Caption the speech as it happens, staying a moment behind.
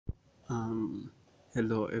Um,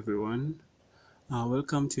 Hello everyone,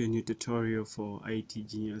 welcome to a new tutorial for IT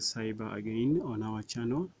Genius Cyber again on our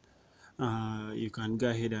channel. You can go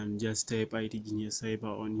ahead and just type IT Genius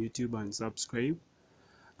Cyber on YouTube and subscribe,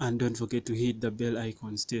 and don't forget to hit the bell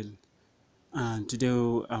icon still. And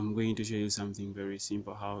today I'm going to show you something very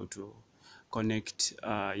simple, how to connect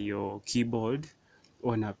your keyboard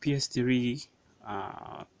on a PS3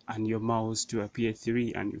 and your mouse to a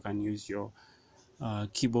PS3, and you can use your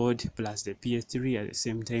keyboard plus the PS3 at the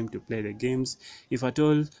same time to play the games. If at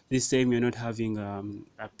all this time you're not having a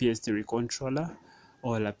PS3 controller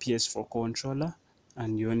or a PS4 controller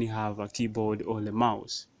and you only have a keyboard or a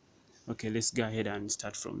mouse, okay, let's go ahead and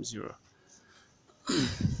start from zero.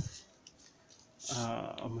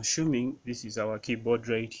 I'm assuming this is our keyboard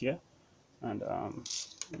right here, and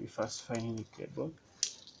let me first find the keyboard.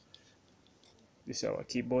 This is our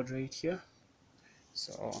keyboard right here,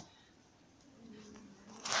 so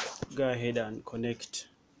go ahead and connect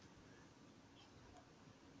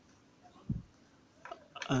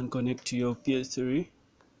to your PS3.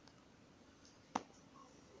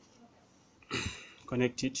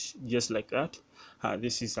 Connect it just like that.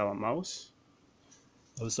 This is our mouse,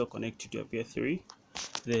 also connect it to your PS3.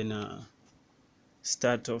 Then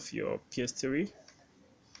start off your PS3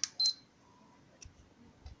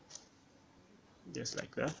 just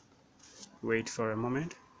like that. Wait for a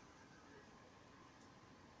moment.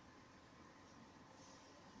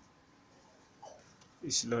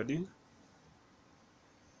 It's loading.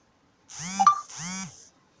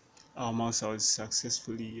 Our mouse has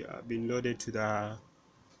successfully been loaded to the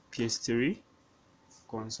PS3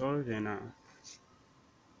 console. Then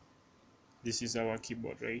this is our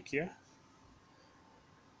keyboard right here.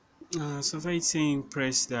 So if it's saying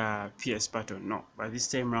press the PS button, no, but this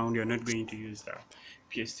time around you're not going to use the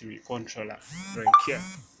PS3 controller right here.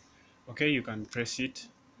 Okay, you can press it,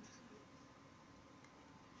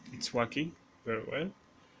 it's working very well,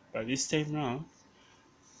 but this time now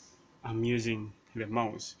I'm using the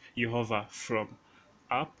mouse. You hover from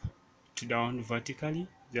up to down vertically,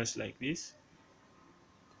 just like this.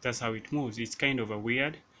 That's how it moves. It's kind of a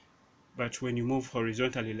weird, but when you move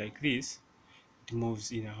horizontally like this, it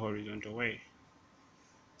moves in a horizontal way.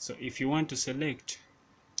 So if you want to select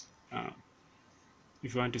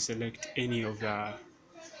any of the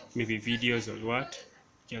maybe videos or what,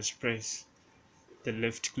 just press the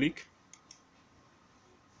left click,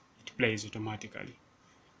 it plays automatically.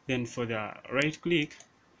 Then for the right click,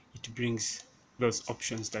 it brings those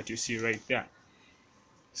options that you see right there.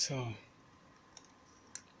 So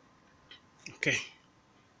okay,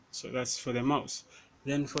 so that's for the mouse.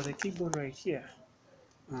 Then for the keyboard right here,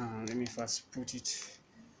 let me first put it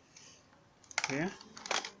here.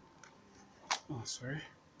 Oh, sorry.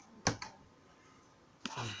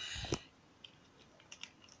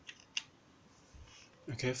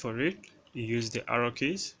 Okay, for it, you use the arrow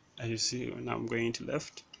keys. As you see, when I'm going to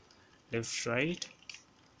left, right.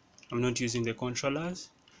 I'm not using the controllers.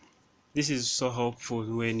 This is so helpful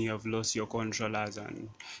when you have lost your controllers and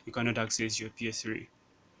you cannot access your PS3.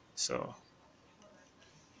 So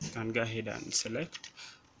you can go ahead and select.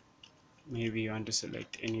 Maybe you want to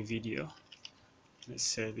select any video. Let's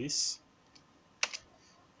say this.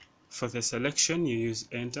 For the selection, you use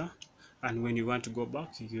enter, and when you want to go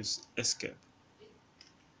back, you use escape,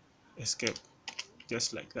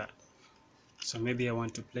 just like that. So maybe I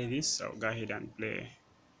want to play this, I'll go ahead and play,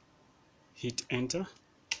 hit enter.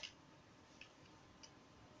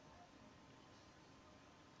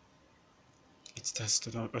 It starts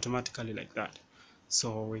automatically like that.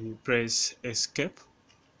 So when you press escape,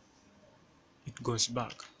 it goes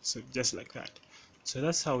back, so just like that. So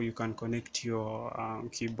that's how you can connect your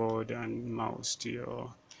keyboard and mouse to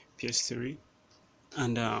your PS3.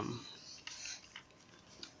 And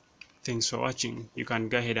thanks for watching. You can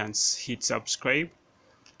go ahead and hit subscribe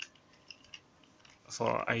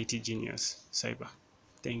for IT Genius Cyber.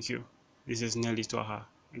 Thank you. This is Nelly Twaha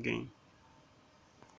again.